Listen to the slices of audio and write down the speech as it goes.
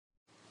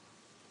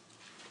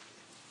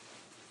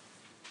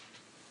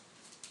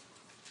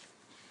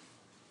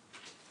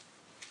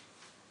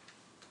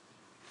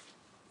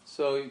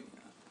So,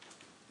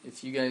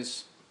 if you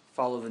guys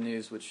follow the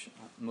news, which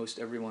most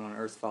everyone on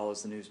earth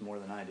follows the news more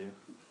than I do,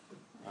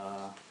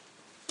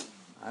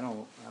 I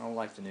don't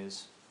like the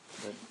news,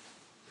 but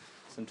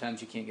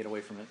sometimes you can't get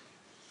away from it.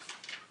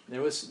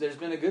 There's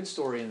been a good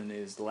story in the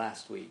news the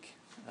last week.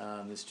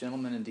 This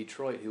gentleman in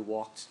Detroit who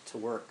walked to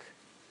work.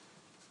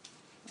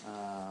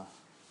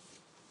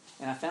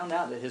 And I found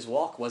out that his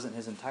walk wasn't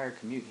his entire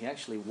commute. He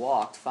actually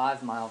walked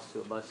 5 miles to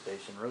a bus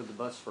station, rode the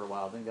bus for a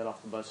while, then got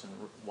off the bus and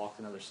walked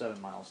another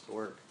 7 miles to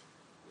work.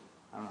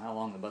 I don't know how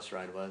long the bus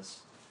ride was.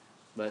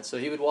 But so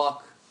he would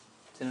walk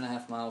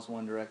 10.5 miles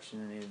one direction,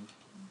 and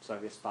so I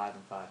guess 5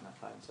 and 5, not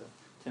 5 and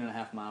 7,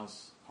 10.5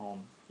 miles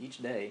home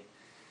each day.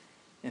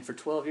 And for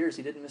 12 years,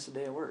 he didn't miss a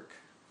day of work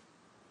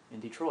in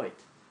Detroit.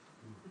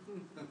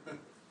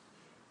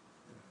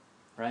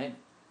 Right?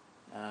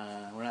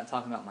 We're not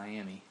talking about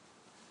Miami.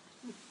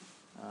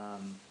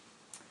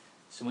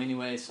 So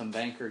anyway, some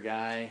banker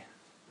guy,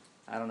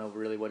 I don't know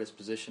really what his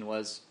position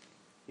was.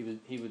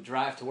 He would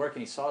drive to work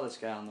and he saw this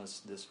guy on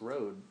this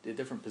road at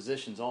different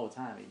positions all the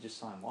time. He just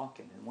saw him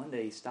walking. And one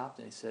day he stopped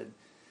and he said,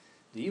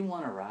 "Do you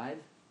want a ride?"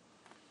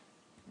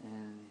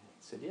 And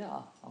he said, "Yeah,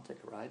 I'll take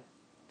a ride."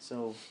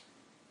 So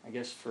I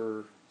guess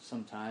for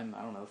some time,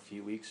 I don't know, a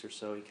few weeks or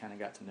so, he kind of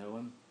got to know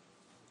him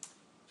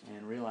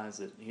and realized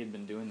that he had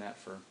been doing that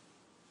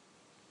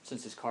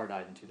since his car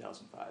died in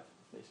 2005,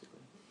 basically.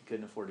 He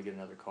couldn't afford to get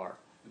another car.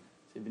 So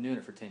he'd been doing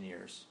it for 10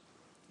 years,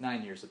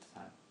 9 years at the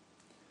time.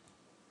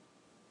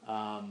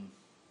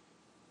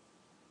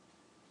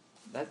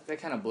 That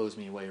kind of blows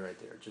me away right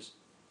there. Just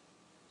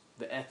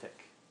the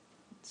ethic.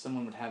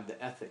 Someone would have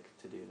the ethic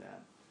to do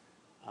that.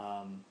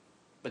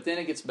 But then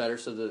it gets better.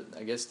 So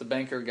I guess the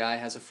banker guy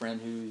has a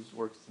friend who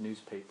works at the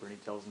newspaper, and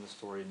he tells him the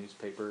story. The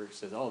newspaper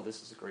says, "Oh,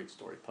 this is a great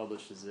story,"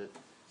 publishes it.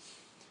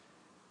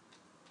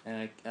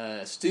 And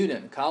a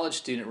college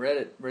student,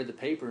 read the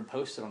paper and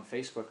posted on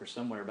Facebook or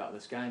somewhere about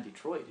this guy in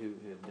Detroit who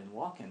had been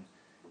walking.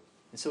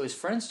 And so his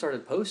friend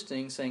started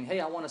posting saying, "Hey,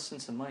 I want to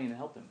send some money to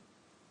help him."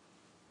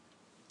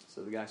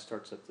 So the guy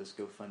starts up this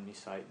GoFundMe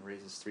site and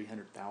raises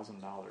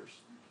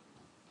 $300,000.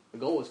 The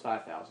goal was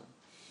 $5,000.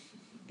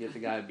 Get the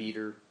guy a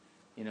beater,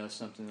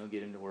 something that'll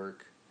get him to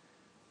work.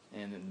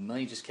 And the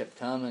money just kept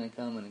coming and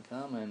coming and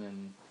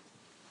coming.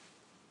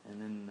 And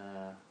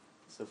then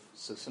so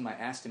somebody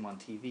asked him on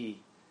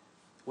TV,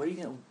 What are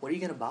you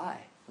gonna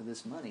buy with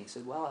this money? He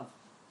said, "Well,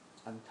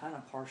 I'm kind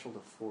of partial to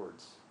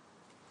Fords."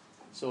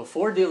 So a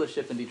Ford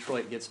dealership in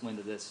Detroit gets wind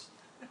of this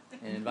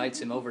and invites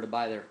him over to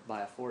buy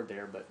a Ford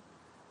there, but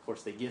of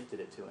course they gifted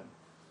it to him.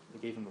 They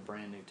gave him a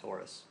brand new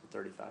Taurus, a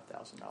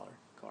 $35,000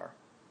 car.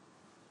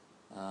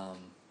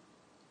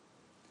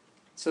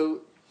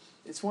 So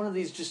it's one of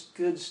these just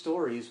good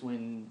stories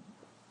when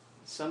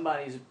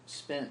somebody's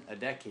spent a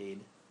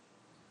decade.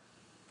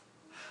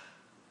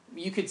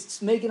 You could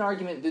make an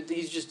argument that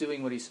he's just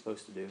doing what he's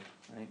supposed to do,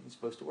 right? He's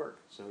supposed to work,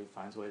 so he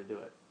finds a way to do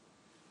it.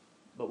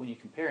 But when you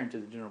compare him to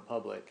the general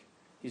public,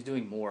 he's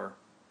doing more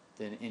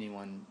than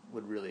anyone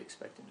would really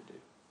expect him to do.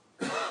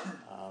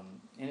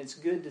 And it's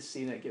good to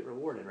see that get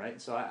rewarded,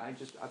 right? So I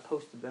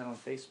posted that on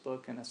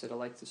Facebook, and I said I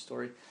like the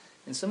story.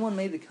 And someone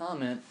made the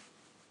comment,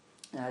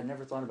 and I'd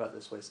never thought about it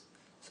this way.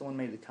 Someone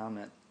made the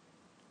comment,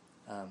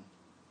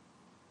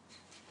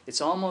 it's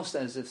almost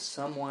as if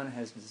someone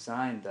has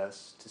designed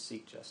us to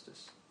seek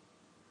justice.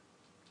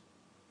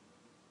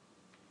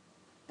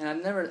 And I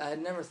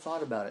had never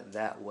thought about it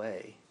that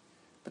way.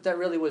 But that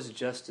really was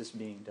justice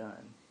being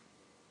done.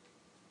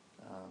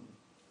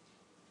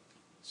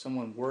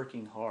 Someone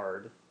working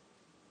hard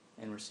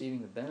and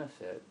receiving the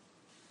benefit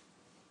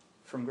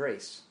from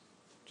grace.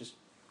 Just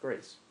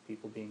grace.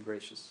 People being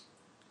gracious.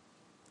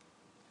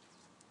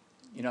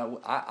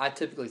 I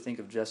typically think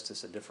of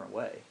justice a different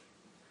way.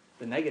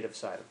 The negative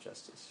side of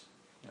justice.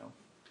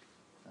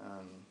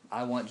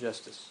 I want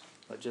justice.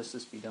 Let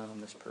justice be done on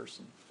this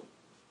person.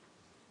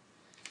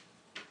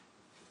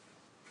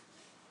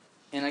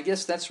 And I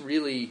guess that's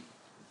really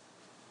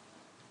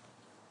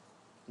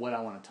what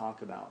I want to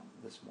talk about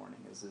this morning,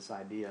 is this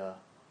idea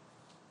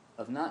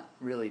of not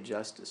really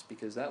justice,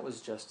 because that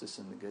was justice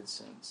in the good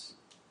sense,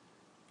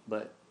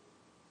 but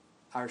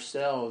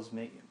ourselves,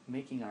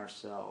 making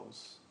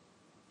ourselves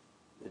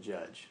the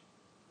judge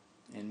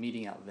and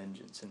meting out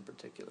vengeance in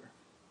particular.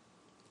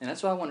 And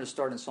that's why I wanted to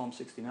start in Psalm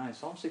 69.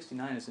 Psalm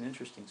 69 is an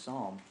interesting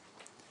psalm.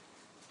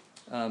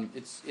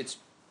 It's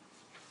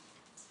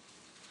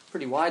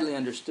pretty widely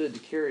understood to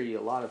carry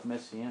a lot of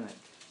messianic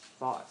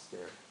thoughts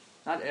there.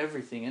 Not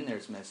everything in there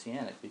is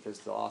messianic, because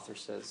the author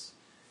says,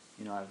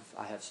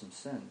 I have some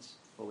sins.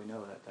 Well, we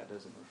know that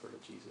doesn't refer to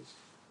Jesus.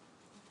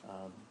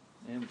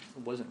 And it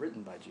wasn't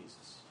written by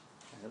Jesus.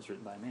 It was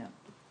written by a man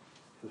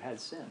who had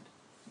sinned,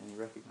 and he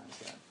recognized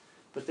that.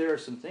 But there are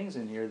some things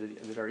in here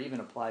that are even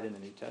applied in the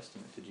New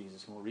Testament to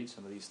Jesus, and we'll read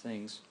some of these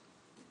things.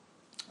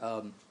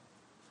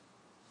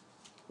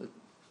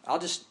 I'll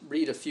just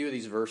read a few of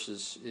these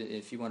verses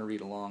if you want to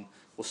read along.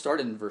 We'll start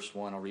in verse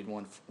 1. I'll read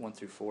 1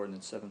 through 4 and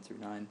then 7 through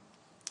 9.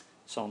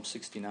 Psalm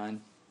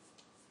 69.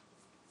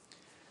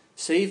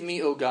 Save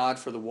me, O God,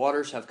 for the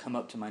waters have come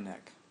up to my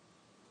neck.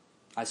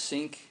 I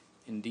sink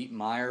In deep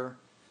mire,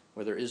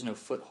 where there is no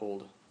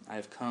foothold, I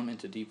have come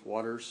into deep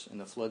waters, and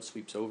the flood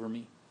sweeps over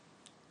me.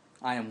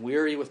 I am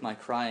weary with my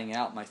crying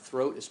out. My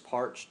throat is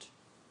parched.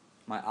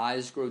 My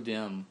eyes grow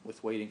dim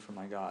with waiting for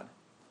my God.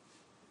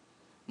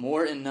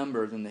 More in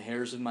number than the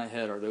hairs of my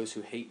head are those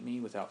who hate me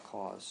without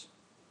cause.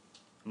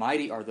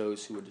 Mighty are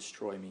those who would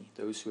destroy me,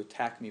 those who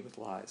attack me with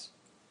lies.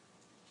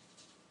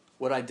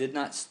 What I did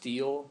not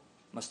steal,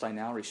 must I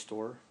now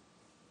restore?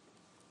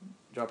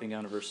 Dropping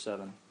down to verse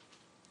 7.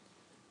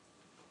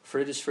 For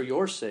it is for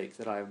your sake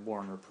that I have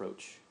borne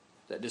reproach,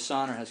 that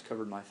dishonor has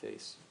covered my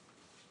face.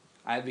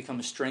 I have become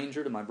a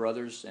stranger to my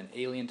brothers and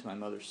alien to my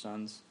mother's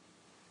sons.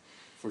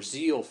 For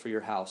zeal for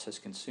your house has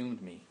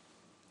consumed me,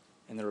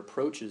 and the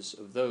reproaches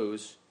of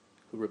those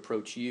who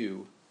reproach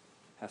you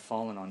have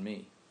fallen on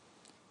me.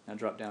 Now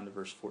drop down to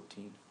verse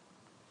 14.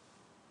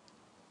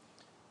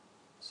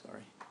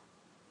 Sorry.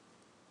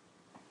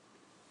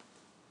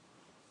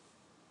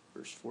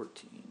 Verse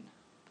 14.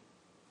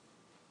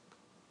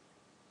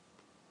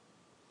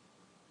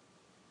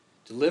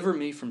 Deliver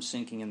me from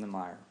sinking in the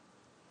mire.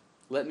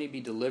 Let me be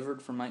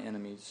delivered from my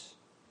enemies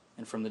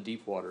and from the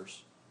deep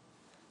waters.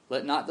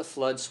 Let not the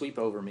flood sweep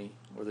over me,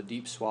 or the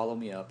deep swallow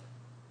me up,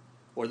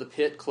 or the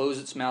pit close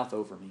its mouth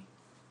over me.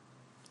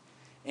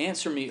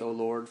 Answer me, O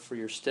Lord, for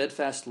your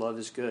steadfast love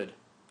is good.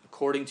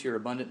 According to your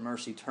abundant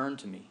mercy, turn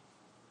to me.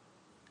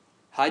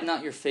 Hide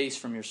not your face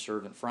from your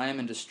servant, for I am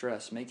in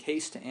distress. Make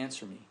haste to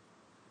answer me.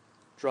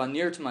 Draw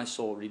near to my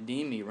soul,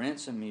 redeem me,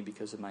 ransom me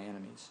because of my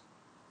enemies.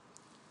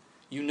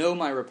 You know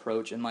my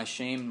reproach and my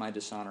shame, my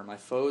dishonor. My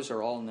foes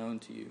are all known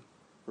to you.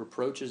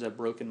 Reproaches have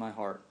broken my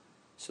heart,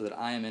 so that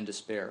I am in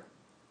despair.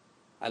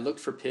 I looked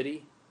for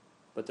pity,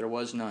 but there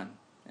was none,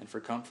 and for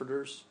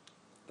comforters,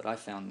 but I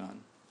found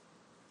none.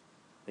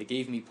 They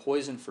gave me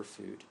poison for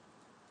food,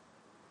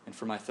 and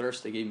for my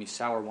thirst they gave me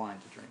sour wine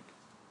to drink.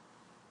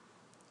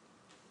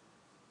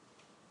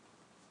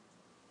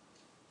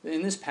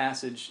 In this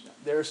passage,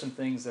 there are some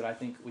things that I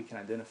think we can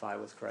identify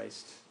with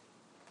Christ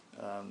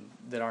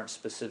that aren't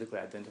specifically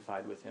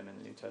identified with him in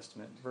the New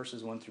Testament.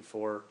 Verses 1 through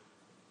 4,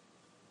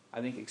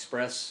 I think,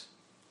 express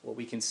what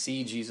we can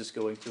see Jesus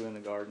going through in the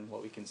garden,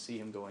 what we can see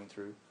him going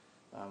through.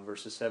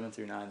 Verses 7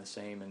 through 9 the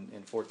same,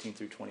 and 14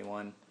 through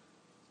 21.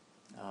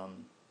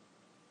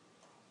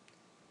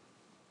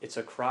 It's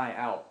a cry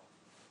out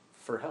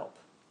for help.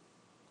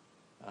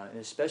 And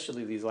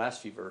especially these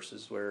last few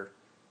verses where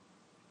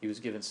he was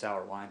given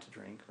sour wine to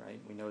drink, right?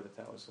 We know that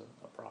that was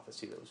a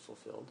prophecy that was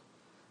fulfilled.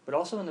 But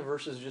also in the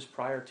verses just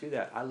prior to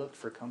that, I looked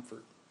for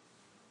comfort,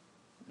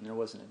 and there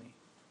wasn't any.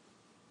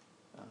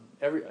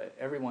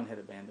 Everyone had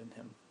abandoned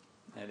him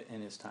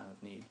in his time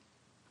of need.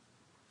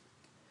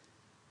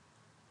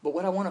 But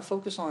what I want to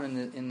focus on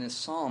in this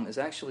psalm is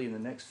actually in the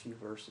next few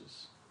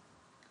verses.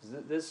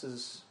 Because this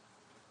is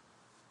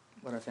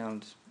what I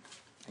found,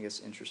 I guess,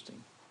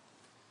 interesting.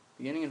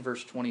 Beginning in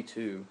verse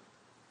 22,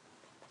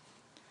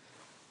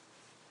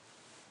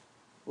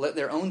 let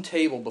their own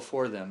table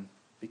before them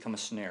become a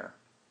snare,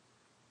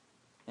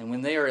 and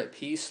when they are at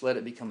peace, let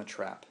it become a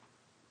trap.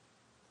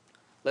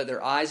 Let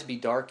their eyes be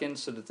darkened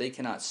so that they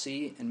cannot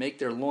see, and make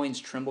their loins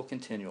tremble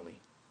continually.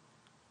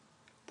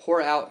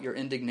 Pour out your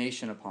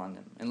indignation upon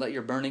them, and let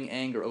your burning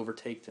anger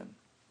overtake them.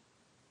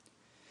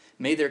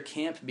 May their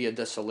camp be a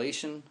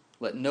desolation,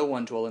 let no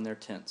one dwell in their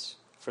tents,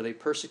 for they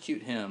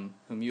persecute him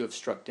whom you have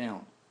struck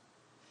down,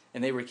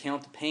 and they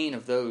recount the pain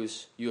of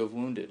those you have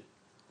wounded.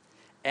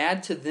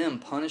 Add to them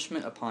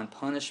punishment upon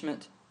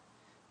punishment,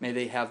 may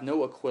they have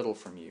no acquittal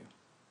from you.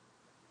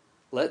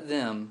 Let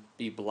them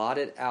be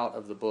blotted out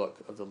of the book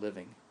of the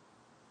living.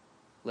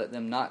 Let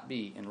them not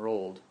be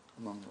enrolled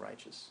among the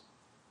righteous.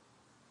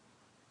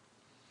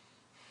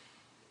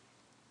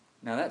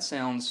 Now that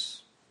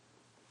sounds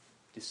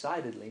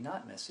decidedly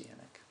not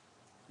messianic,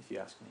 if you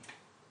ask me.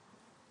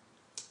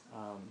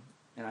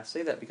 And I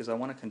say that because I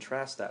want to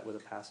contrast that with a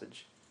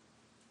passage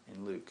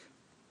in Luke.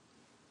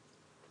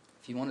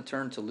 If you want to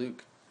turn to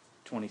Luke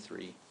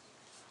 23.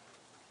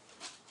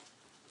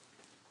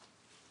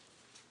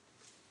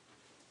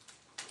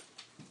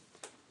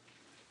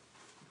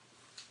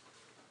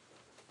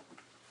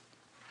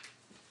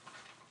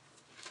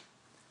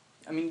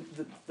 I mean,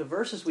 the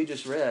verses we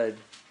just read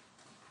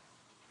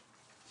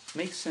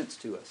make sense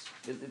to us.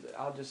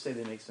 I'll just say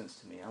they make sense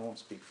to me. I won't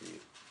speak for you.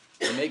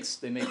 They make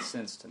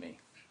sense to me.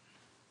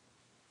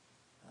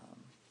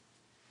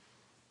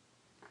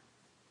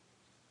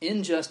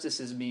 Injustice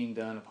is being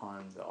done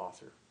upon the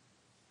author.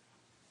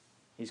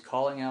 He's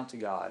calling out to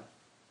God.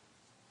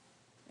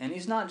 And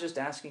he's not just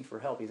asking for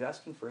help. He's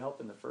asking for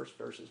help in the first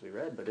verses we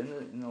read, but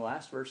in the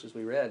last verses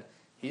we read,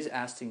 he's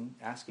asking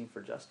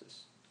for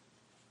justice.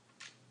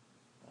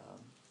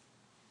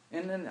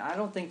 And then I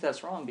don't think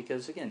that's wrong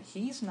because, again,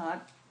 he's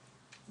not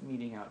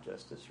meting out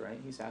justice, right?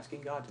 He's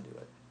asking God to do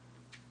it.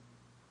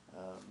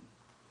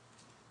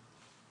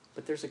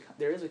 But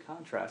there is a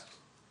contrast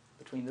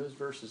between those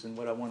verses and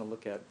what I want to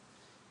look at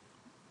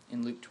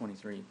in Luke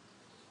 23.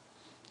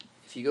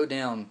 If you go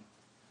down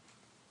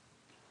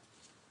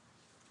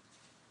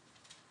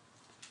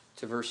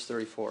to verse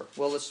 34.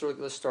 Well, let's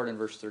start in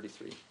verse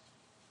 33.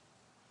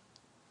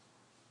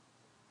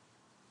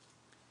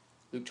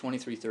 Luke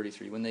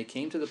 23:33. When they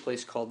came to the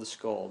place called the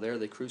Skull, there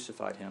they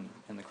crucified him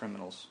and the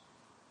criminals,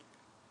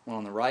 one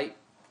on the right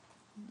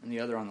and the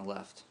other on the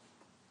left.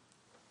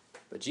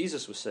 But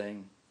Jesus was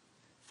saying,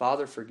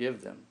 Father,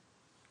 forgive them,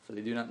 for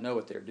they do not know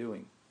what they are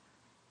doing.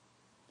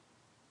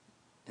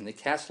 And they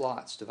cast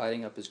lots,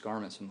 dividing up his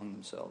garments among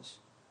themselves.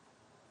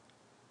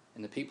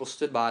 And the people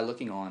stood by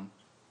looking on,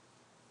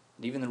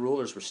 and even the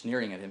rulers were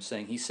sneering at him,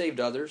 saying, He saved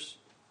others.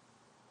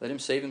 Let him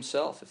save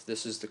himself, if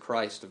this is the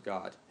Christ of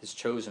God, his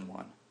chosen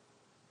one.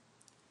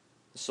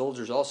 The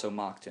soldiers also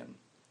mocked him,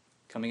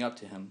 coming up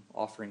to him,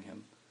 offering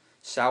him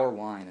sour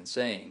wine, and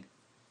saying,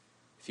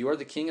 If you are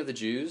the king of the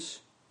Jews,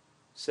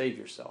 save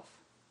yourself.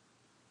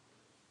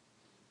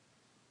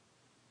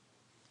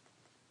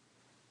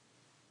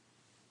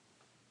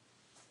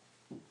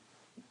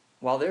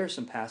 While there are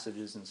some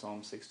passages in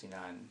Psalm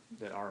 69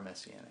 that are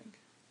messianic,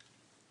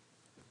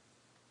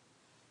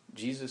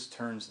 Jesus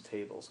turns the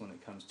tables when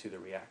it comes to the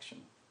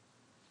reaction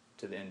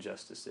to the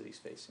injustice that he's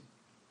facing.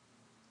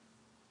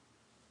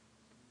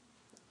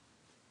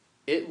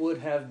 It would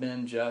have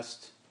been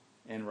just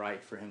and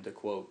right for him to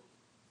quote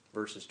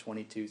verses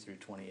 22 through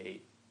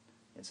 28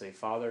 and say,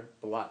 Father,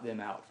 blot them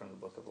out from the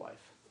book of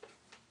life.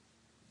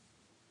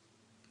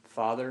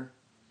 Father,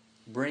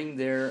 bring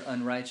their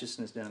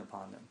unrighteousness down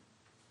upon them.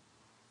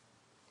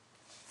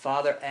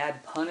 Father,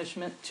 add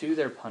punishment to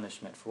their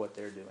punishment for what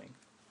they're doing.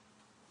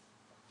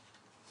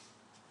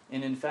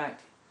 And in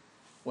fact,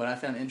 what I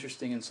found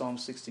interesting in Psalm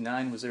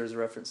 69 was there's a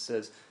reference that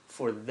says,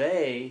 For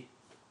they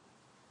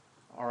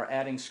are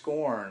adding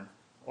scorn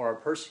or are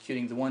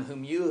persecuting the one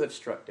whom you have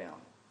struck down.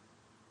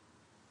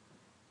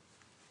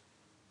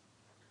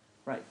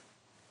 Right.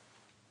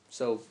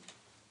 So,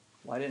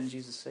 why didn't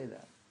Jesus say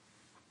that?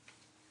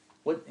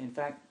 In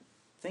fact,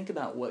 think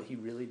about what he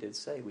really did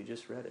say. We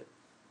just read it.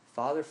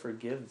 Father,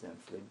 forgive them,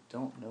 for they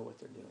don't know what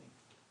they're doing.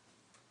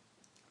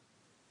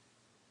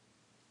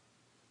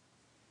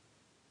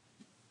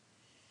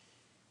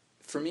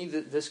 For me,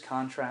 this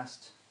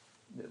contrast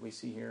that we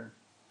see here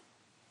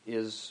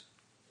is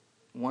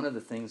one of the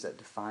things that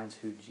defines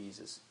who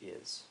Jesus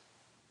is.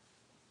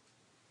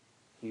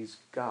 He's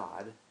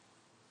God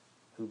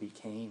who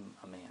became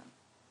a man.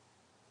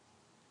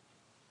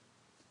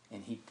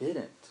 And he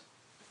didn't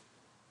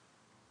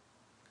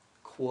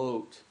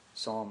quote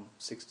Psalm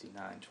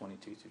 69,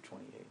 22 through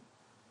 28,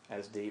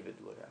 as David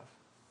would have.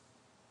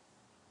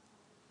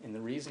 And the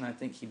reason I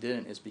think he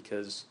didn't is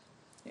because,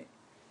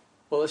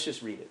 well, let's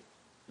just read it.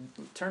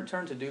 Turn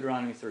to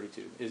Deuteronomy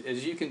 32.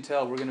 As you can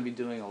tell, we're going to be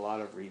doing a lot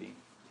of reading.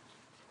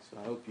 So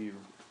I hope you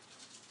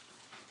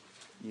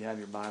have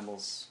your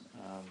Bibles,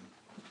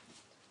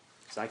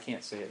 because I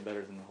can't say it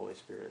better than the Holy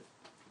Spirit.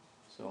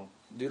 So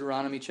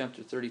Deuteronomy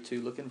chapter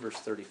 32, look in verse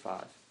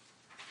 35.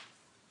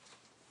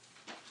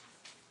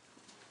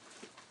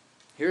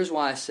 Here's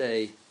why I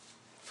say,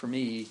 for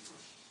me,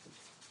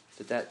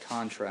 that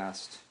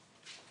contrast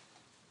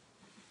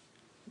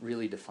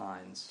really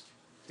defines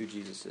who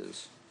Jesus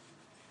is.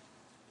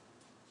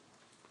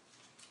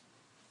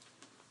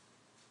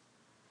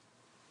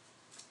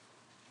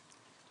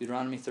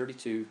 Deuteronomy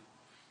 32,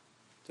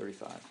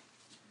 35.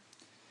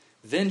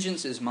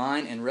 Vengeance is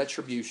mine and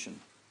retribution.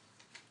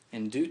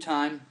 In due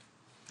time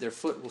their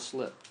foot will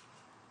slip.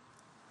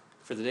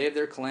 For the day of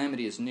their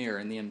calamity is near,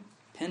 and the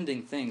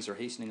impending things are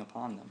hastening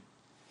upon them.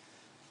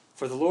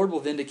 For the Lord will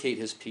vindicate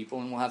his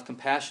people, and will have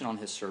compassion on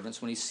his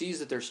servants when he sees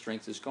that their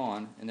strength is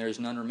gone, and there is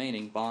none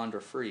remaining, bond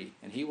or free.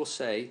 And he will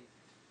say,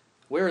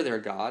 Where are their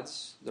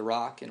gods, the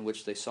rock in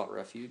which they sought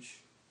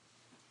refuge?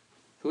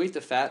 Who ate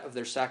the fat of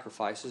their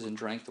sacrifices and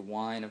drank the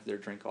wine of their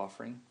drink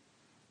offering?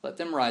 Let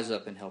them rise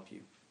up and help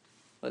you.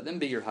 Let them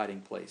be your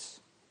hiding place.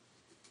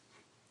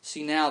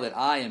 See now that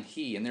I am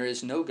he, and there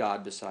is no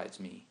God besides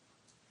me.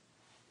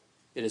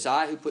 It is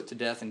I who put to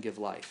death and give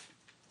life.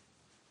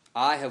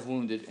 I have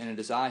wounded, and it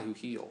is I who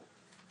heal.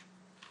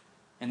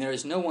 And there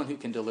is no one who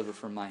can deliver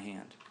from my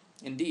hand.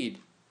 Indeed,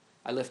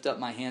 I lift up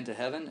my hand to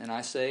heaven, and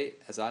I say,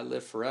 as I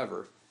live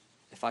forever,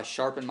 if I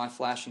sharpen my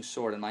flashing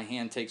sword and my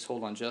hand takes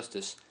hold on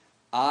justice,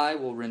 I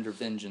will render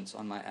vengeance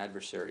on my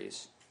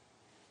adversaries,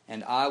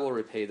 and I will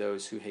repay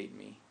those who hate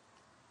me.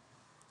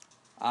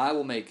 I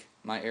will make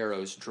my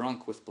arrows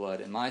drunk with blood,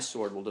 and my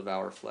sword will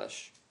devour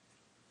flesh.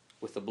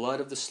 With the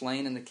blood of the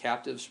slain and the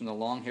captives from the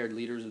long-haired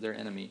leaders of their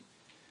enemy,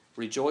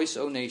 rejoice,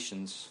 O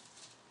nations,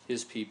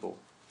 his people.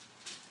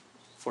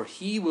 For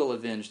he will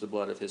avenge the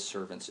blood of his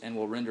servants, and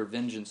will render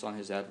vengeance on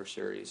his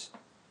adversaries,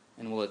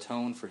 and will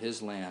atone for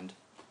his land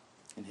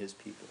and his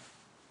people.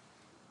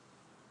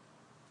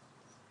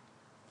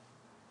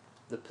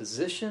 The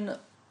position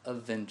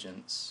of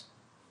vengeance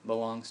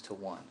belongs to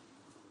one,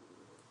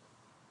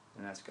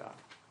 and that's God.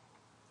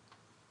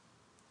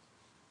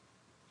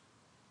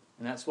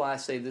 And that's why I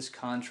say this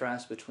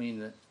contrast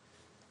between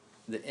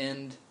the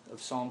end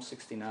of Psalm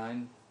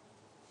 69,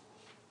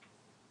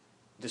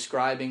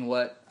 describing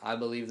what I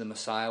believe the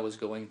Messiah was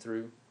going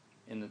through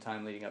in the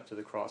time leading up to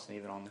the cross and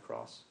even on the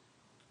cross,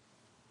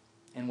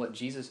 and what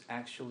Jesus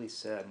actually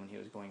said when he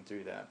was going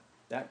through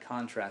that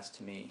contrast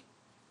to me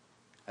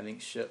I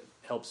think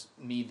helps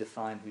me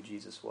define who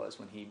Jesus was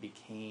when he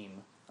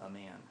became a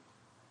man.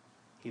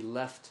 He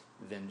left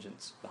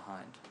vengeance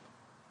behind.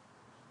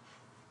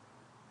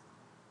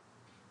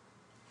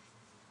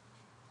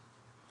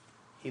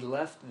 He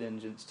left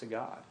vengeance to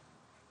God.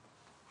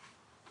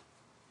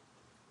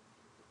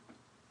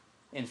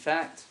 In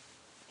fact,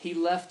 he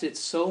left it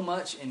so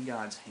much in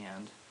God's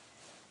hand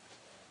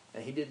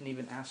that he didn't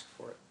even ask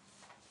for it.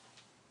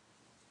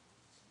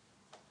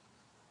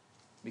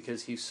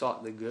 Because he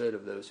sought the good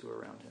of those who were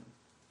around him.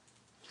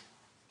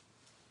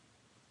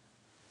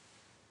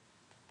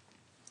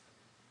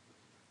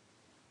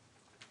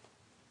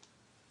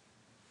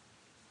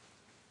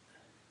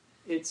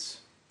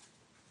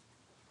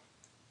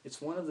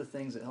 It's one of the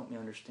things that helped me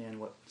understand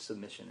what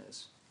submission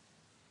is.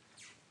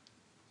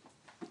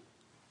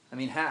 I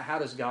mean, how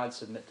does God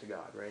submit to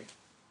God, right?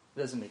 It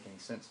doesn't make any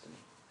sense to me.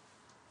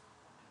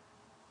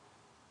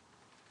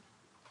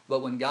 But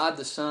when God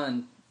the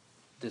Son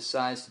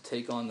decides to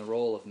take on the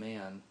role of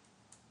man,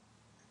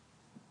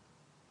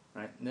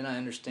 right, then I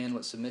understand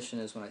what submission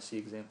is when I see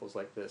examples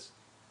like this.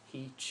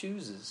 He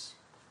chooses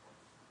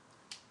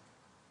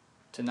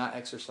to not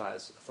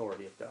exercise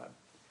authority of God.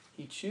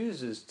 He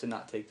chooses to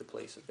not take the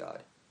place of God.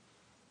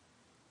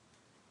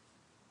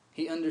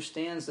 He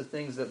understands the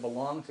things that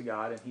belong to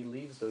God, and he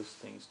leaves those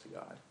things to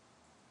God.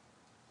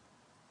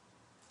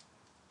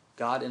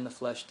 God in the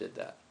flesh did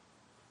that.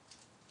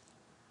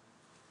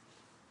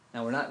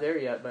 Now, we're not there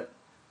yet, but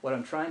what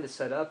I'm trying to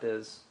set up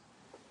is,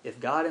 if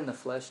God in the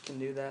flesh can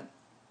do that,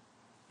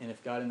 and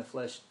if God in the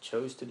flesh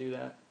chose to do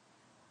that,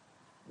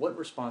 what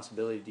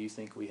responsibility do you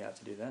think we have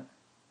to do that?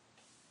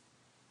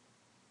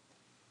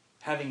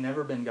 Having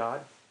never been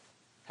God,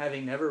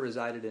 having never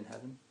resided in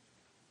heaven,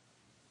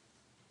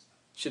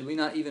 should we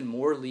not even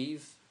more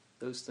leave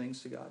those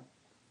things to God?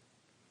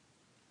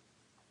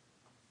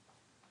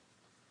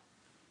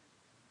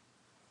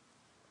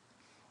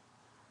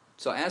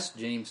 So I asked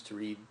James to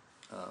read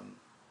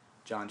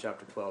John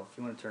chapter 12. If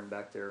you want to turn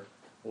back there,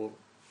 we'll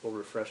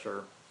refresh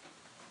our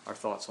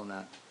thoughts on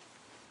that.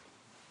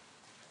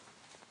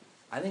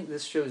 I think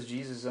this shows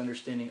Jesus'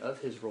 understanding of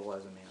his role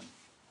as a man.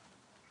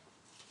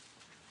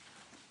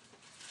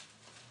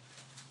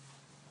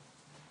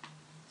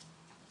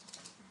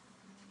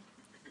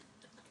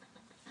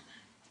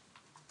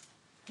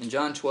 In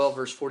John 12,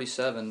 verse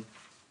 47,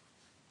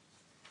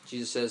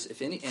 Jesus says,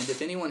 if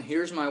anyone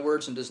hears my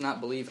words and does not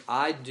believe,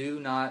 I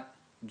do not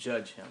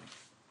judge him.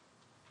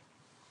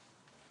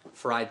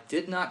 For I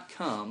did not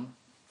come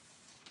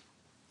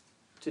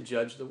to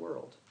judge the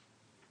world,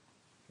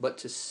 but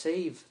to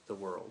save the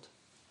world.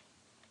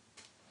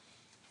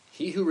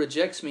 He who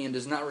rejects me and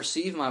does not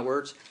receive my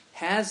words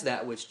has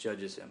that which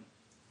judges him.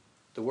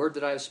 The word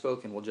that I have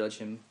spoken will judge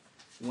him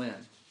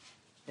when?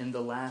 In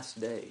the last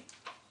day.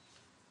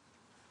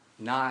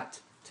 Not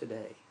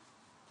today.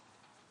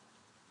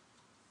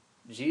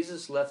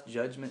 Jesus left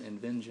judgment and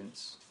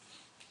vengeance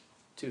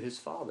to his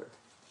Father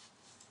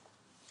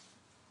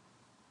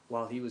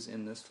while he was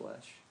in this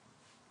flesh.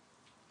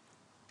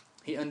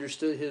 He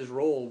understood his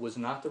role was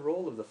not the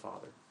role of the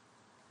Father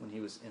when he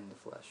was in the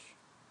flesh.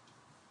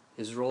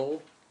 His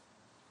role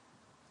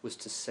was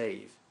to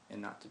save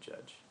and not to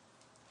judge.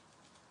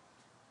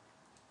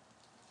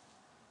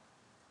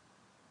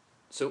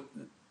 So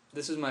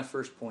this is my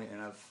first point,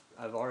 and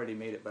I've already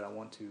made it, but I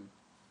want to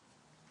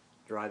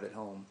drive it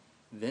home.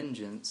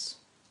 Vengeance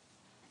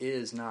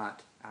is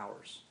not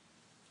ours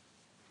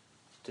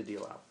to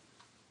deal out.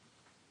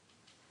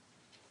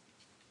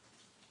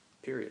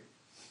 Period.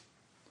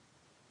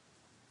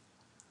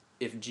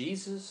 If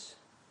Jesus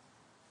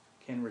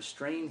can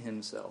restrain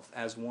himself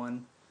as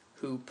one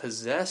who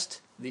possessed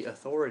the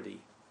authority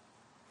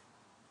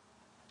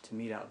to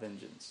mete out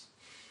vengeance,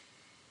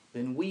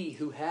 then we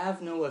who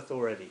have no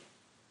authority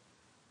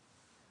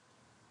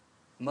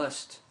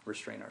must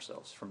restrain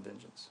ourselves from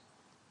vengeance.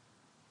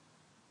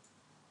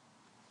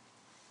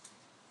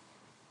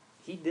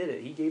 He did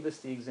it. He gave us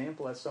the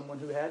example as someone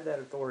who had that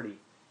authority.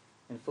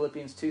 And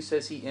Philippians 2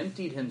 says he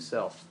emptied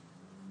himself,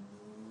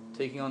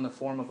 taking on the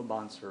form of a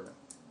bondservant.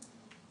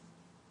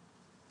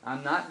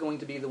 I'm not going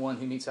to be the one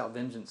who metes out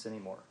vengeance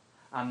anymore.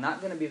 I'm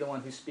not going to be the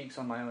one who speaks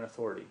on my own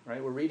authority.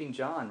 Right? We're reading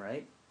John,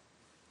 right?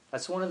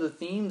 That's one of the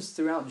themes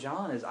throughout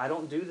John is I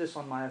don't do this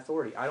on my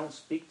authority. I don't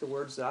speak the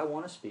words that I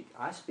want to speak.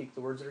 I speak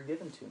the words that are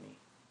given to me.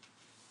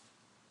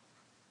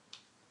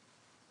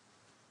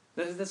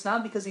 That's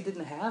not because he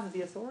didn't have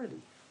the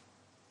authority.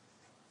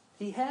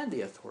 He had the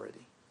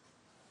authority,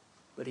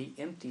 but he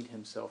emptied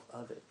himself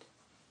of it.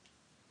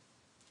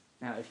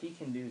 Now, if he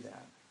can do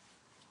that,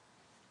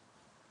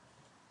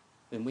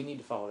 then we need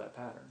to follow that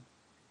pattern.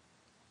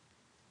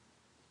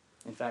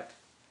 In fact,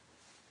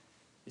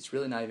 it's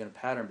really not even a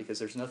pattern because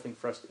there's nothing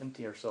for us to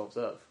empty ourselves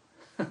of.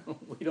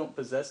 We don't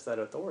possess that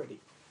authority.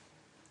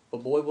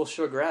 But boy, we'll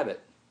sure grab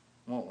it,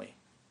 won't we?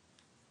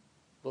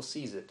 We'll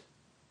seize it.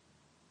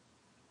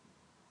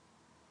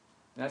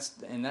 That's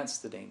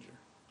the danger.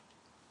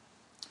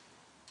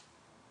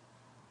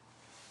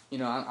 You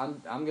know,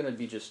 I'm going to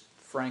be just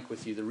frank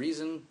with you. The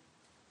reason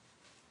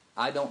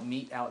I don't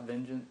mete out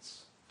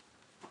vengeance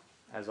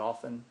as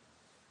often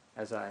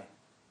as I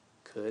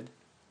could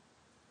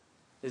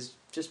is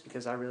just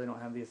because I really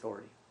don't have the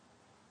authority.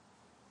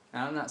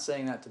 And I'm not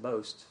saying that to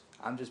boast.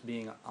 I'm just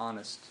being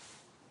honest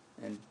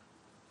and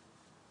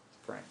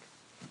frank.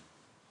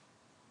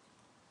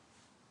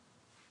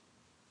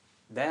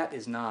 That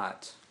is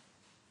not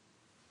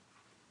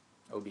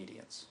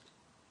obedience.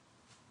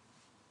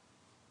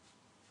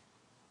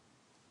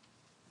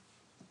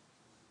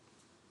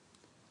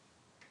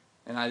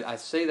 And I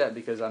say that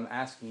because I'm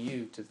asking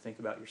you to think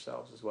about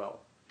yourselves as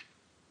well.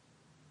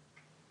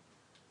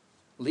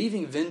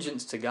 Leaving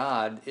vengeance to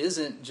God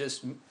isn't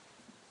just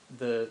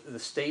the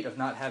state of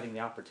not having the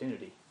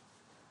opportunity.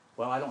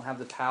 Well, I don't have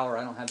the power,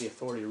 I don't have the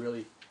authority to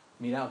really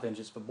mete out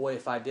vengeance, but boy,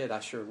 if I did, I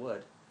sure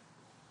would.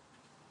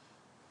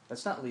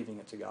 That's not leaving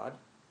it to God.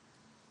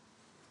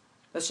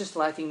 That's just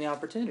lacking the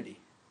opportunity.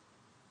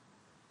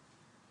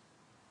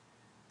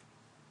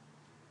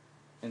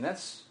 And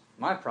that's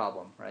my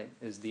problem, right?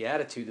 Is the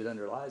attitude that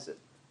underlies it.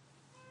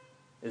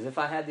 Is if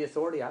I had the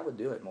authority, I would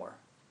do it more.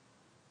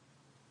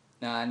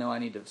 Now, I know I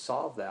need to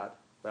solve that,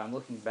 but I'm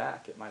looking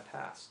back at my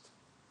past.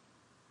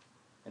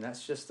 And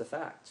that's just the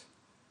fact.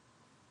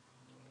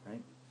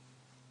 Right?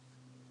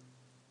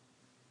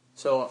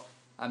 So,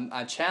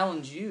 I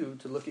challenge you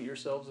to look at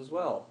yourselves as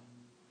well.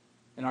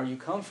 And are you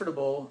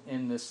comfortable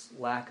in this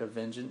lack of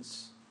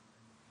vengeance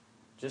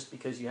just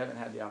because you haven't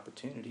had the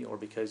opportunity or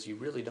because you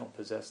really don't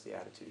possess the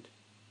attitude,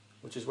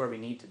 which is where we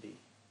need to be?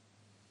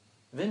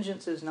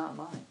 Vengeance is not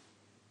mine.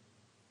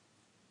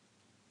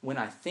 When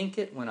I think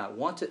it, when I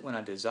want it, when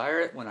I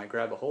desire it, when I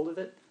grab a hold of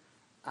it,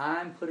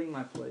 I'm putting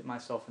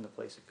myself in the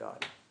place of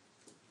God.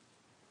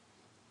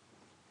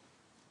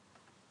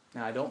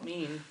 Now, I don't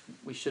mean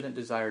we shouldn't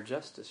desire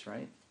justice,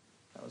 right?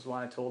 That was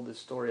why I told this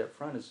story up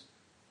front, is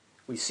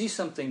we see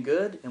something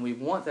good and we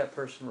want that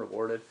person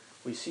rewarded.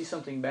 We see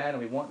something bad and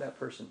we want that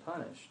person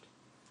punished.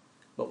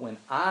 But when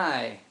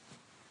I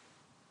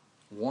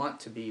want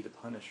to be the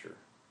punisher,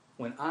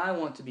 when I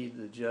want to be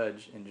the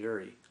judge and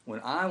jury, when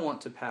I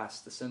want to pass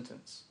the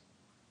sentence,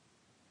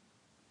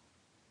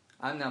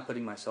 I'm now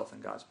putting myself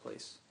in God's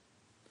place.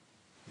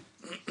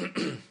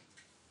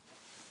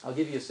 I'll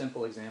give you a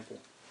simple example.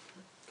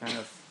 Kind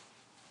of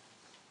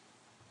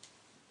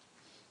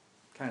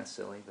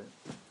silly, but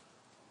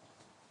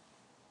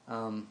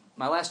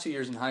my last 2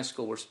 years in high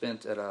school were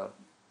spent at a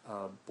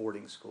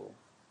boarding school.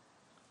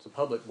 It's a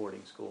public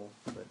boarding school,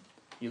 but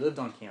you lived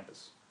on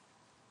campus.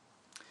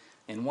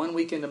 And 1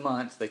 weekend a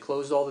month, they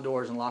closed all the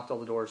doors and locked all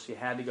the doors, so you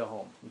had to go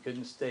home. You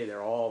couldn't stay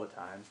there all the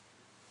time.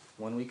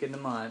 1 weekend a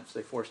month, so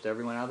they forced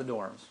everyone out of the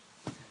dorms.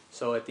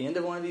 So at the end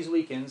of one of these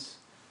weekends,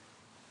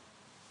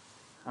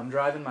 I'm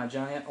driving my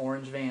giant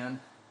orange van,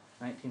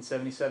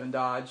 1977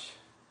 Dodge,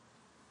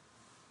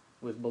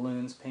 with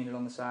balloons painted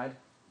on the side.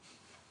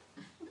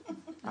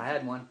 I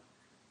had one.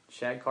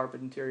 Shag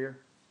carpet interior.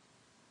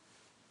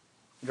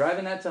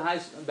 Driving that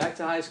back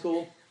to high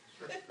school.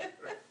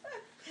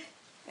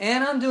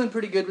 And I'm doing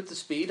pretty good with the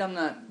speed. I'm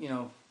not,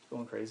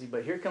 going crazy.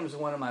 But here comes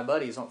one of my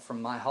buddies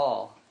from my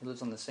hall. He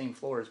lives on the same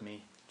floor as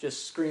me.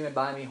 Just screaming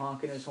by me,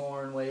 honking his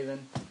horn,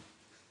 waving.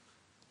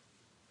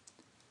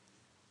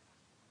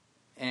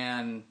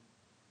 And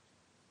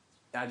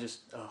I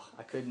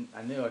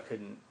knew I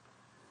couldn't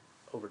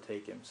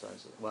overtake him. So I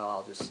was like, well,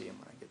 I'll just see him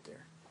when I get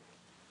there.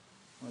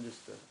 Well,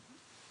 just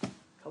a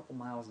couple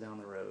miles down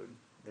the road,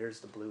 there's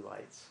the blue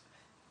lights.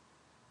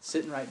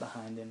 Sitting right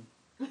behind him.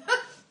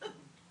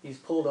 He's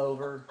pulled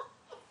over.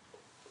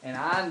 And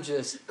I'm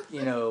just,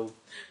 I'm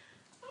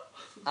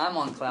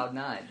on cloud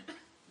 9.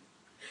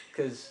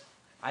 Because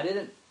I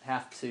didn't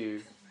have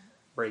to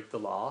break the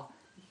law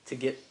to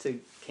get to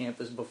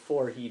campus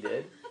before he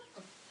did.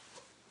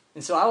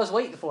 And so I was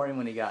waiting for him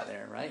when he got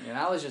there, right? And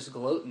I was just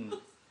gloating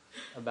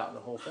about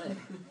the whole thing.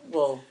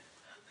 Well,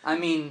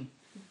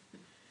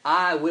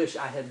 I wish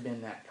I had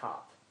been that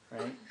cop,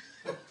 right?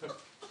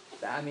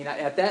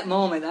 At that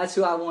moment, that's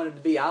who I wanted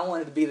to be. I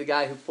wanted to be the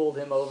guy who pulled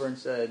him over and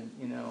said,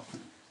 and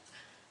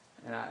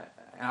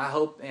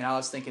I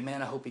was thinking,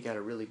 man, I hope he got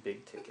a really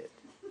big ticket.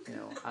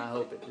 I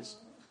hope it just,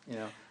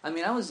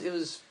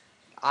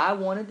 I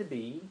wanted to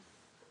be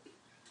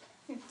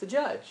the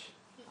judge.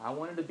 I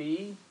wanted to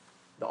be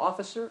the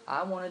officer.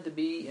 I wanted to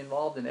be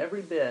involved in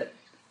every bit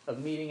of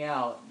meeting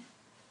out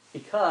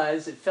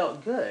because it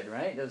felt good,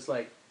 right? It was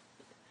like,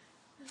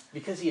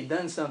 because he had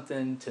done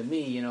something to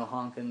me,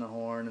 honking the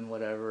horn and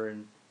whatever,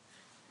 and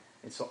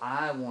so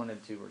I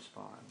wanted to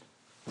respond,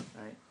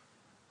 right?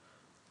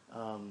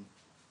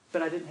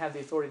 But I didn't have the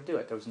authority to do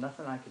it. There was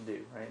nothing I could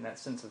do, right? And that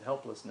sense of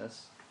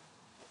helplessness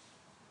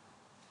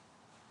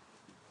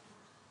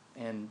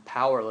and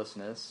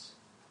powerlessness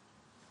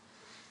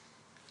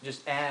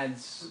just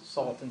adds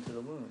salt into the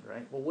wound,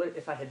 right? Well, what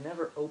if I had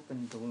never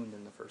opened the wound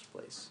in the first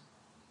place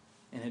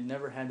and had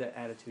never had that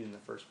attitude in the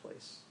first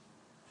place?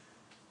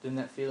 Then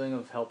that feeling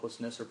of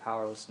helplessness or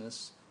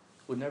powerlessness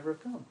would never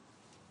have come.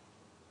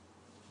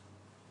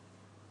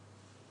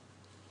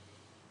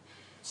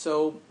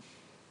 So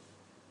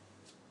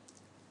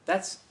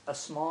that's a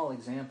small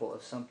example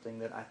of something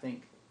that I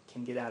think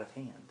can get out of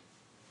hand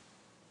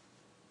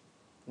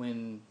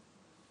when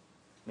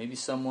Maybe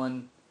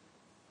someone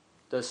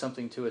does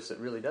something to us that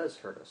really does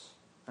hurt us.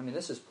 I mean,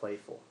 this is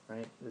playful,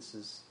 right? This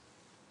is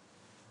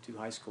two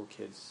high school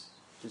kids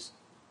just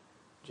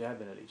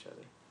jabbing at each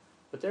other.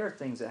 But there are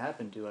things that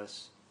happen to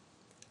us,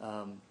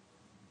 and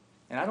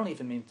I don't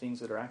even mean things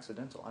that are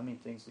accidental. I mean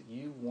things that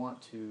you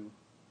want to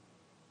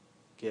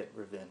get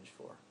revenge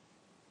for.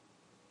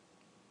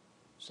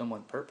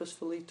 Someone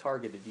purposefully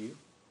targeted you,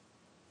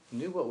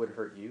 knew what would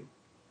hurt you,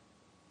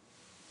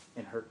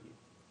 and hurt you.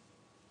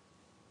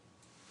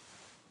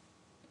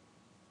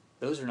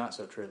 Those are not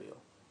so trivial.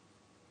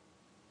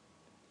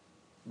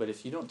 But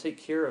if you don't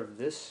take care of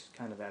this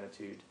kind of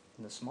attitude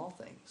in the small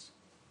things,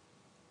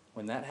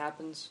 when that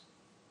happens,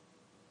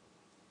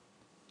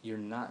 you're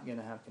not going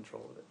to have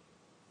control of it.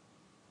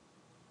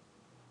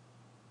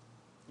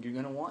 You're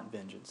going to want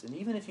vengeance. And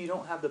even if you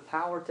don't have the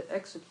power to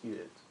execute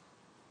it,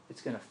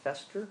 it's going to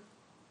fester.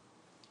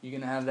 You're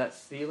going to have that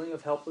feeling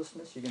of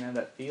helplessness. You're going to have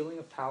that feeling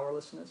of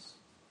powerlessness.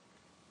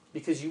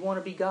 Because you want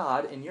to be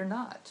God, and you're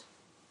not.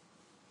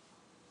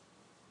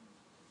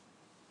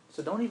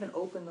 So don't even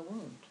open the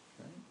wound,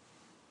 right?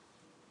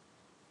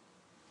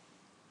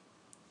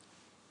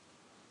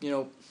 You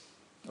know,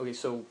 okay,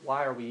 so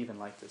why are we even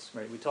like this,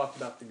 right? We talked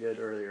about the good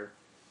earlier.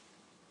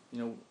 You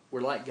know,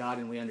 we're like God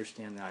and we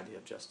understand the idea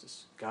of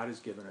justice. God has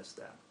given us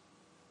that.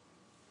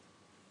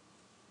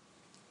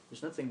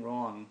 There's nothing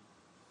wrong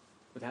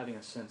with having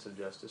a sense of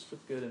justice for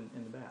the good and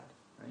the bad,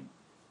 right?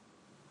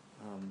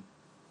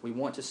 We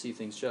want to see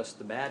things just.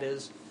 The bad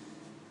is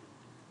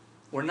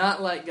we're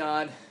not like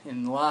God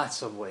in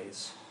lots of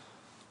ways.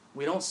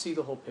 We don't see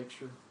the whole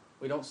picture.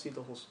 We don't see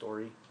the whole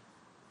story.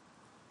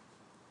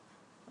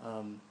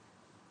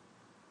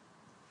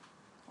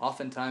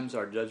 Oftentimes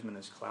our judgment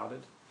is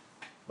clouded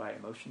by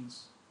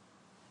emotions.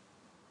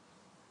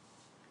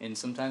 And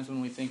sometimes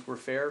when we think we're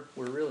fair,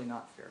 we're really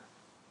not fair.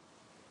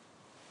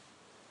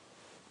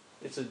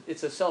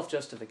 It's a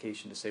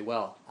self-justification to say,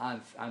 well,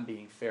 I'm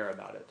being fair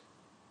about it.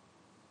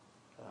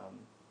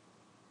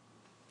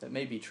 That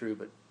may be true,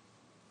 but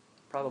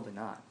probably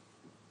not.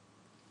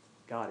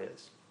 God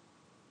is.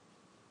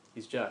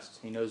 He's just.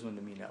 He knows when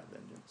to mete out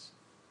vengeance.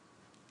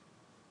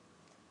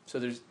 So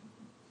there's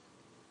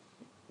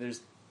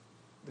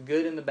the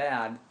good and the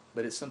bad,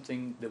 but it's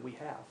something that we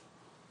have.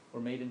 We're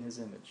made in His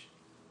image.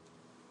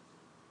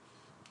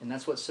 And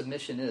that's what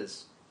submission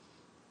is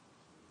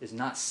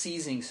not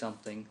seizing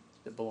something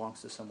that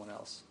belongs to someone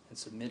else and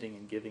submitting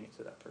and giving it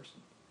to that person.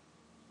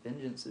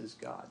 Vengeance is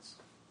God's.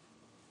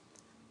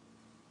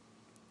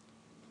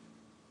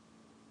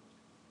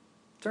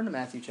 Turn to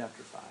Matthew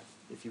chapter 5,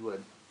 if you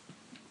would.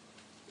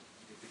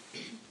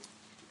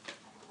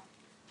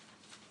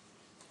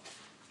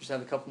 Just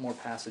have a couple more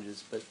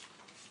passages, but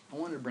I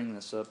wanted to bring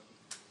this up.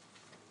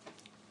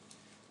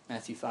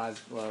 Matthew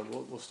 5,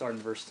 we'll start in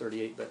verse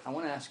 38, but I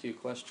want to ask you a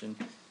question.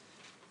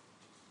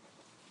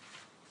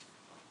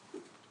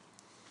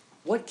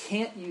 What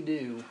can't you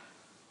do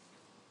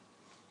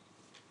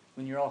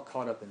when you're all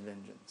caught up in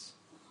vengeance?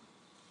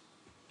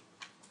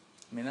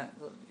 I mean,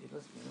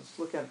 let's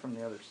look at it from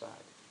the other side.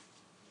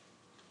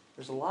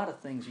 There's a lot of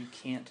things you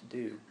can't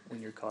do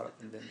when you're caught up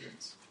in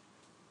vengeance.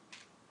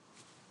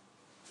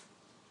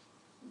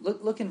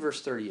 Look in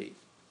verse 38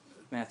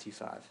 of Matthew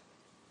 5.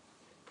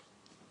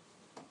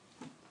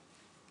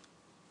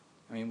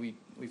 I mean,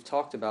 we've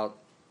talked about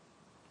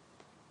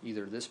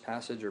either this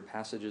passage or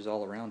passages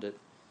all around it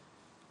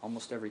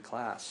almost every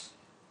class.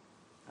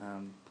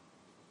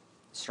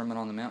 Sermon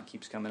on the Mount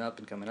keeps coming up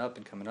and coming up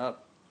and coming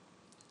up.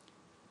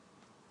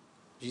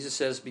 Jesus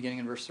says, beginning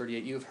in verse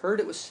 38, "You have heard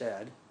it was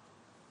said,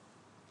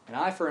 an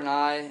eye for an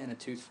eye and a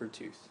tooth for a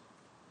tooth.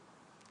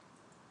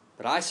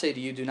 But I say to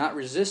you, do not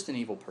resist an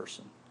evil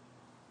person.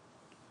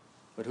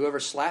 But whoever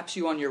slaps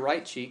you on your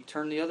right cheek,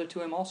 turn the other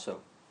to him also.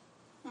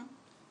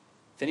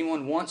 If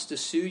anyone wants to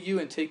sue you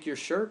and take your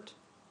shirt,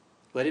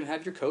 let him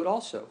have your coat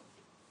also.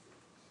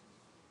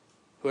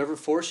 Whoever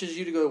forces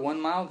you to go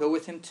 1 mile, go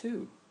with him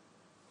 2.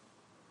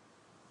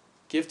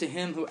 Give to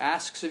him who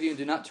asks of you, and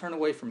do not turn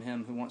away from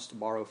him who wants to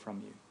borrow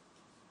from you.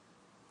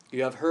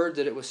 You have heard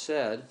that it was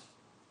said,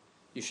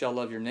 you shall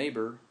love your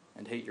neighbor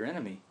and hate your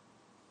enemy.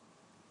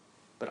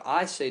 But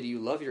I say to you,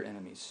 love your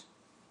enemies,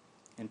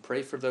 and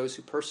pray for those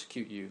who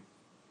persecute you,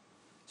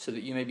 so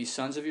that you may be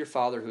sons of your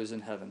Father who is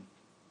in heaven.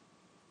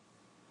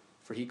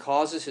 For he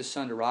causes his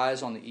sun to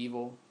rise on the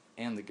evil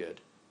and the good,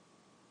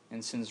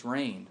 and sends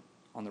rain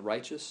on the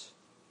righteous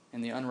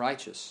and the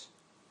unrighteous.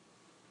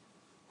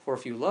 For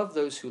if you love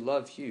those who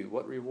love you,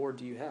 what reward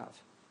do you have?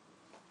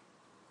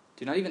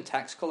 Do not even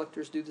tax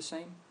collectors do the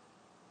same?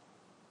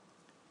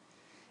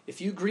 If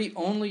you greet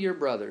only your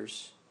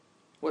brothers,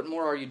 what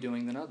more are you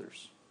doing than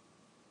others?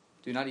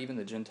 Do not even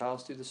the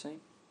Gentiles do the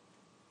same?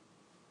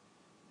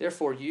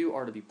 Therefore you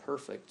are to be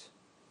perfect,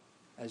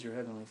 as your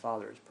heavenly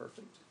Father is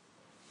perfect."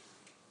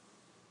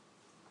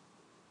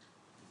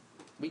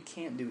 We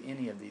can't do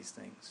any of these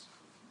things.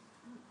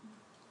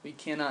 We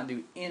cannot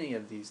do any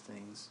of these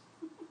things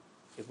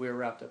if we're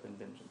wrapped up in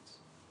vengeance.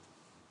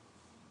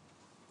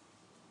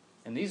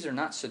 And these are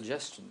not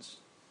suggestions.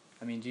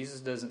 I mean, Jesus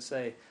doesn't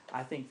say,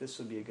 I think this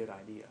would be a good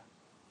idea.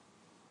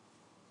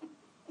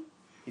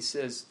 He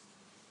says,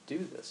 do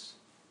this.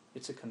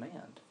 It's a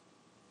command.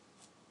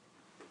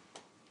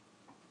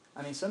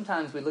 I mean,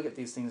 sometimes we look at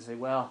these things and say,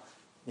 well,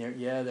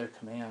 they're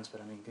commands,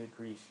 but I mean, good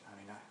grief. I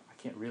mean, I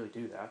can't really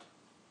do that.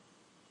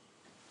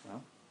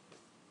 Well,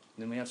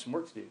 then we have some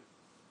work to do.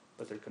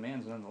 But they're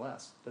commands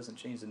nonetheless. It doesn't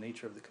change the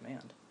nature of the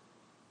command.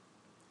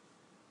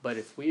 But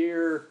if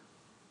we're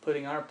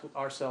putting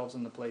ourselves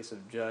in the place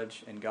of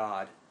judge and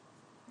God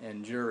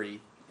and jury,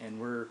 and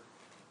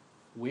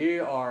we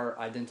are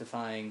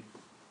identifying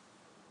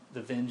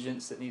the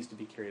vengeance that needs to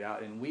be carried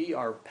out, and we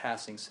are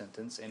passing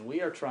sentence, and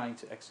we are trying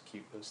to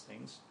execute those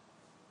things,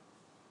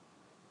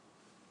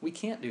 we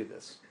can't do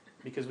this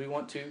because we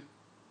want to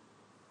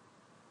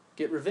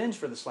get revenge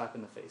for the slap in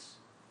the face.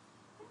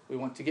 We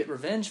want to get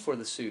revenge for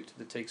the suit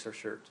that takes our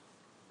shirt.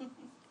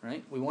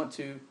 Right? We want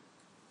to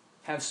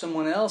have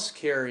someone else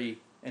carry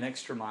an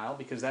extra mile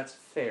because that's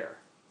fair.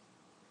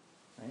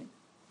 Right?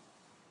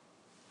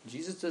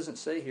 Jesus doesn't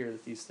say here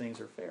that these things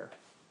are fair.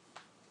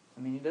 I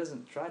mean, he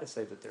doesn't try to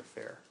say that they're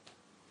fair.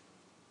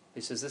 He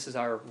says this is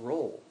our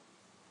role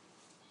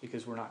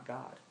because we're not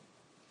God.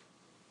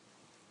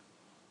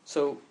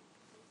 So,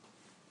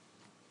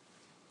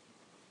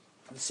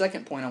 the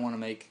second point I want to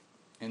make,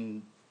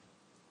 and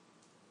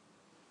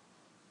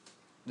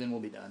then we'll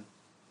be done,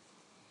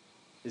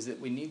 is that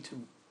we need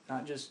to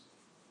not just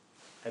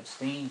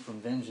abstain from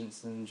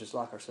vengeance and just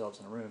lock ourselves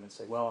in a room and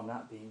say, well, I'm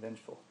not being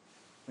vengeful.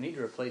 We need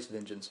to replace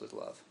vengeance with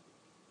love.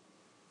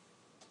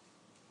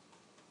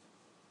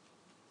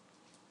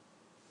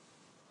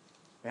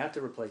 We have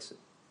to replace it.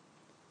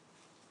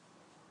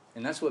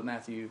 And that's what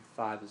Matthew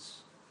 5 is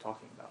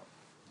talking about.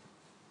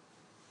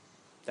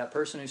 That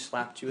person who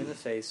slapped you in the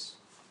face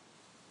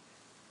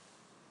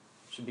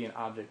should be an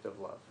object of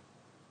love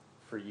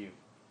for you.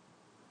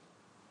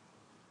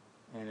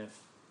 And if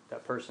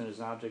that person is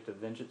an object of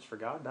vengeance for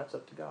God, that's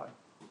up to God.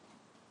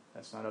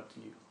 That's not up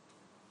to you.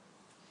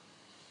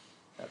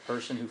 That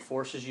person who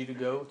forces you to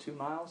go 2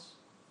 miles,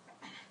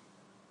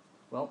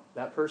 well,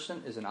 that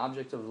person is an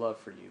object of love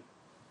for you,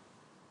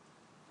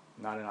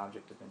 not an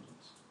object of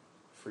vengeance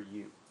for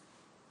you.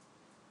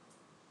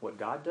 What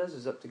God does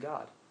is up to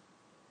God.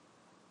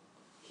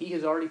 He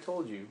has already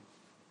told you,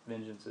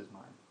 vengeance is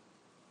mine.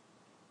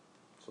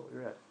 That's what we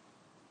read.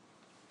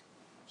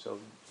 So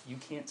you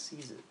can't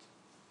seize it.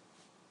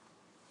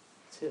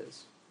 It's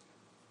his.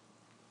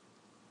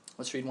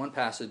 Let's read one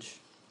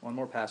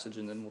more passage,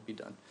 and then we'll be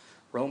done.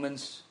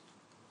 Romans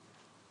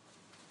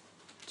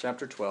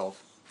chapter 12,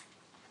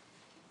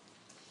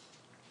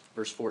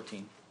 verse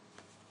 14.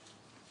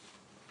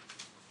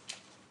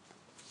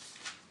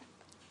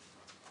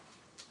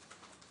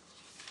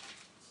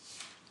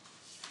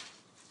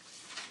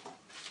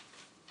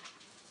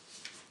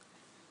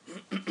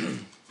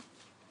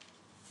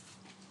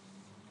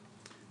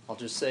 I'll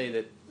just say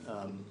that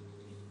at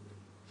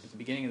the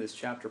beginning of this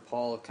chapter,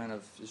 Paul kind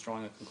of is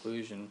drawing a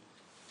conclusion.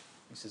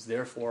 He says,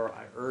 therefore,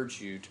 I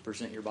urge you to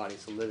present your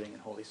bodies a living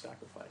and holy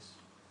sacrifice.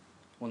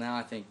 Well, now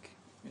I think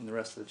in the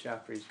rest of the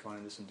chapter, he's going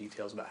into some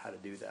details about how to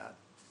do that.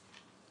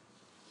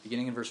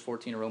 Beginning in verse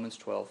 14 of Romans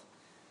 12,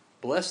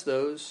 bless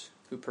those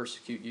who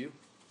persecute you.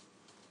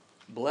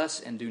 Bless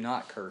and do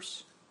not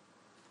curse.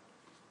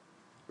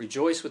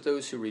 Rejoice with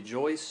those who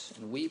rejoice,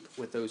 and weep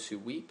with those who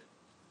weep.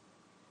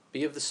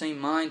 Be of the same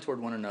mind toward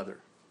one another.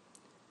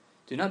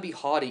 Do not be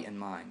haughty in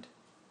mind,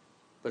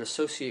 but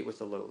associate with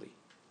the lowly.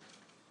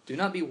 Do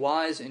not be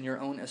wise in your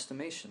own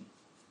estimation.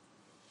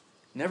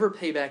 Never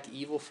pay back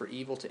evil for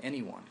evil to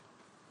anyone.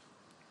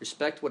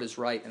 Respect what is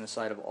right in the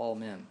sight of all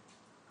men.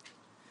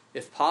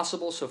 If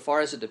possible, so far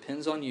as it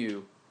depends on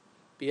you,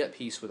 be at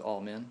peace with all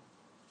men.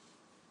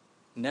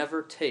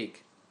 Never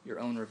take your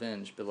own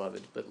revenge,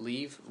 beloved, but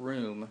leave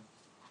room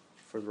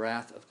for the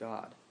wrath of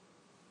God.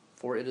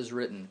 For it is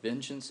written,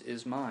 vengeance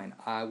is mine,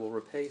 I will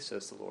repay,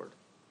 says the Lord.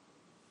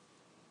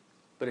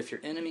 But if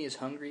your enemy is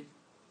hungry,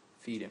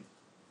 feed him.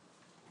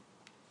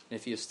 And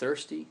if he is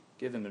thirsty,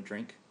 give him a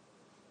drink.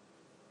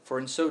 For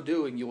in so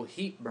doing you will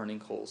heap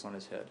burning coals on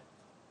his head.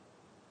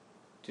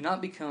 Do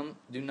not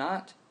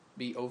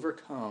be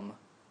overcome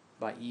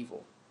by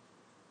evil,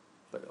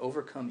 but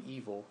overcome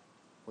evil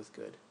with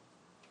good.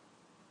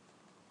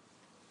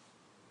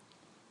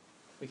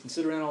 We can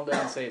sit around all day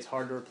and say it's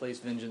hard to replace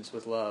vengeance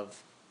with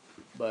love,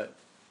 but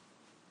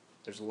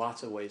there's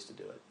lots of ways to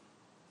do it.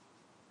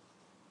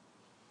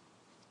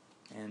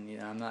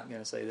 And I'm not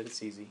going to say that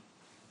it's easy,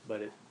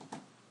 but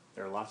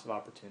there are lots of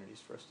opportunities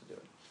for us to do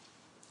it.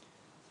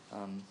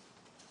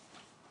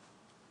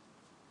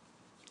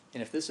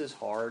 And if this is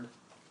hard,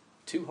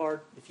 too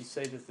hard, if you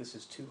say that this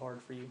is too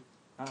hard for you,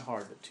 not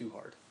hard, but too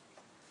hard,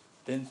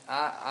 then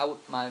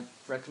my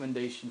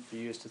recommendation for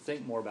you is to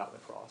think more about the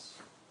cross.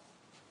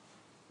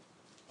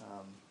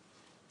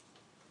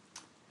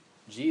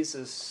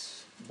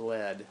 Jesus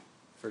bled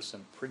for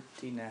some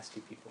pretty nasty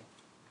people.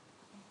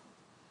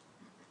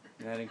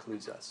 And that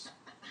includes us.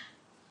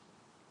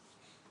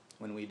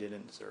 When we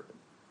didn't deserve it.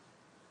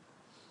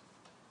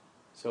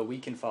 So we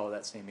can follow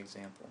that same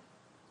example.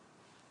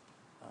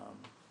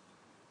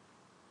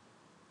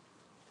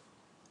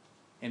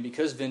 And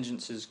because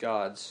vengeance is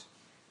God's,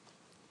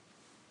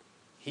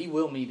 He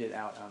will mete it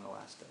out on the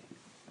last day,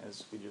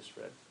 as we just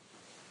read.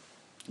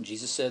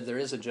 Jesus said there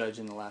is a judge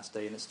in the last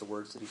day, and it's the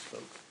words that he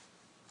spoke.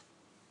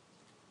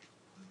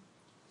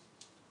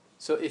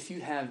 So if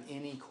you have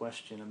any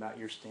question about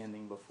your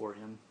standing before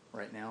him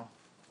right now,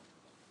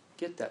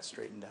 get that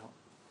straightened out.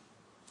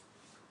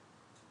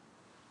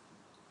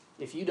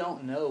 If you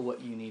don't know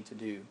what you need to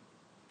do,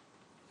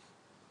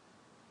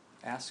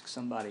 ask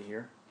somebody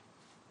here.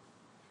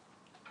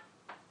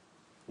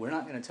 We're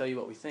not going to tell you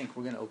what we think.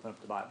 We're going to open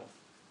up the Bible.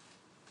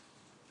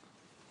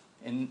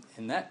 And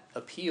that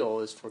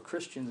appeal is for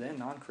Christians and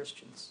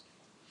non-Christians.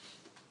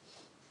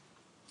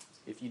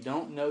 If you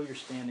don't know you're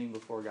standing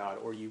before God,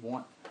 or you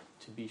want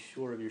to be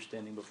sure of your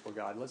standing before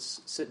God, let's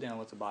sit down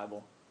with the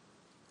Bible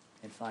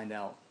and find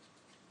out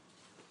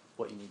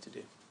what you need to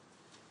do.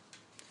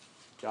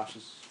 Josh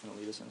is going to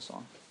lead us in a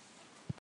song.